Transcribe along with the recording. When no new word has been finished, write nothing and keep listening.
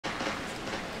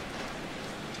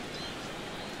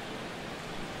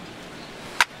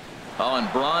Oh,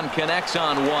 and Braun connects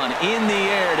on one in the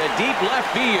air to deep left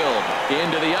field,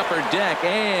 into the upper deck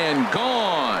and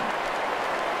gone.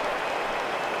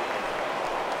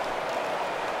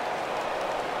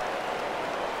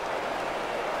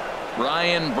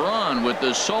 Braun with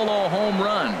the solo home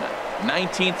run.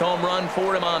 19th home run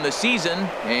for him on the season,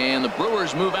 and the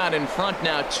Brewers move out in front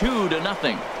now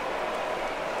 2-0.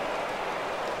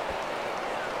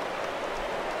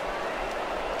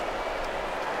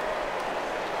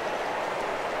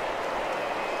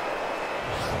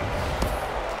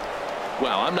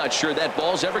 Well, I'm not sure that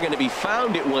ball's ever going to be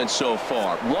found. It went so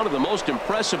far. One of the most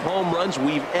impressive home runs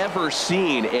we've ever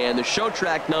seen, and the show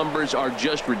track numbers are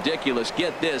just ridiculous.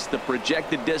 Get this, the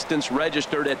projected distance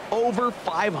registered at over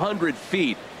 500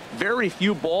 feet. Very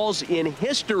few balls in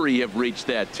history have reached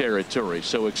that territory,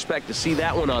 so expect to see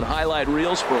that one on highlight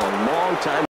reels for a long time.